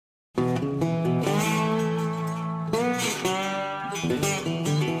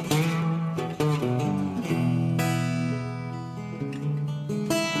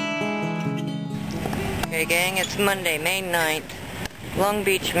gang. It's Monday, May 9th, Long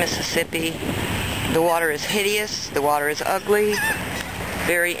Beach, Mississippi. The water is hideous. The water is ugly.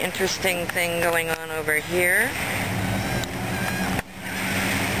 Very interesting thing going on over here.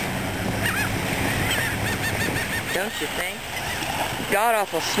 Don't you think?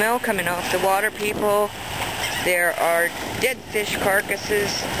 God-awful smell coming off the water, people. There are dead fish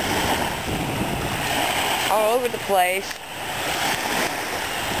carcasses all over the place.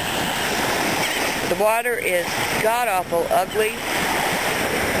 The water is god-awful ugly.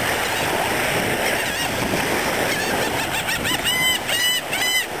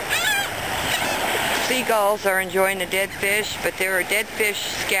 Seagulls are enjoying the dead fish, but there are dead fish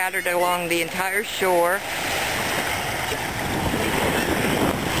scattered along the entire shore.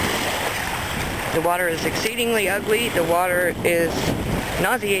 The water is exceedingly ugly. The water is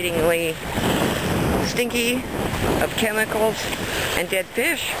nauseatingly stinky of chemicals and dead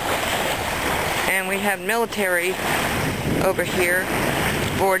fish. And we have military over here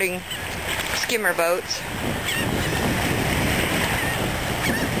boarding skimmer boats.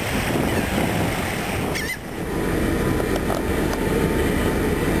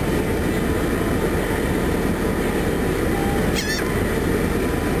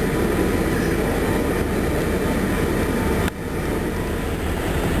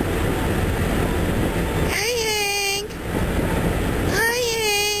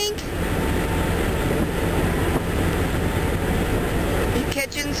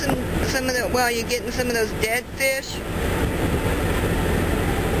 You're getting some of those dead fish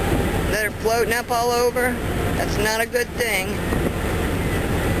that are floating up all over. That's not a good thing.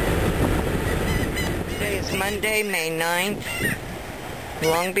 Today is Monday, May 9th,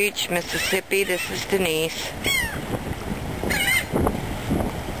 Long Beach, Mississippi. This is Denise.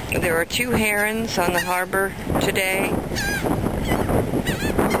 There are 2 herons on the harbor today.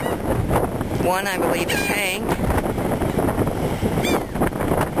 One, I believe, is Hank.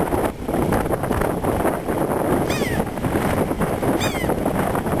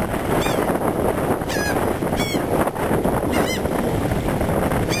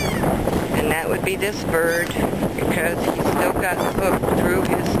 Be this bird, because he's still got the hook through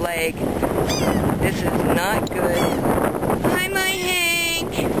his leg. This is not good. Hi, my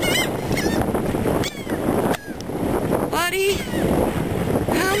Hank! Buddy,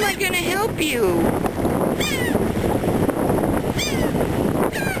 how am I going to help you?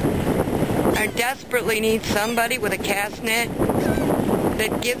 I desperately need somebody with a cast net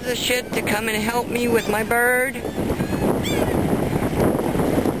that gives a shit to come and help me with my bird.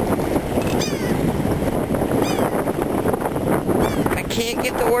 Can't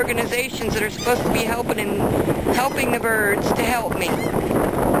get the organizations that are supposed to be helping the birds to help me.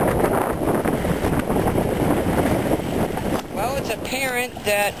 Well, it's apparent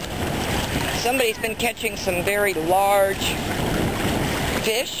that somebody's been catching some very large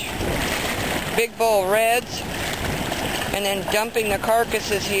fish, big bull reds, and then dumping the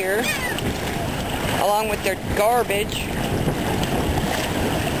carcasses here along with their garbage.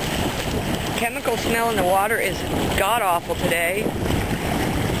 Chemical smell in the water is god-awful today.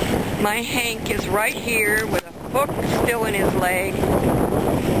 My Hank is right here with a hook still in his leg.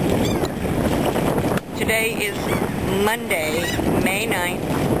 Today is Monday, May 9th.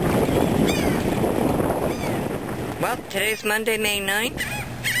 Well, today's Monday, May 9th.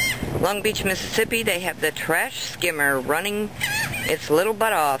 Long Beach, Mississippi, they have the trash skimmer running its little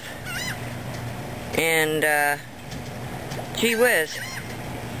butt off. And, gee whiz,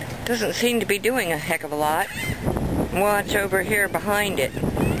 doesn't seem to be doing a heck of a lot. Watch over here behind it.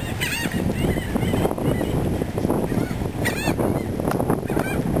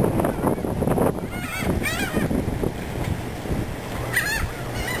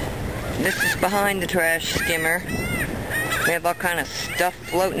 This is behind the trash skimmer. We have all kind of stuff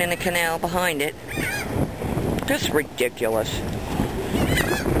floating in the canal behind it. Just ridiculous.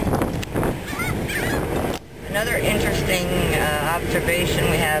 Another interesting observation,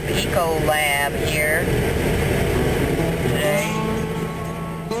 we have Ecolab here.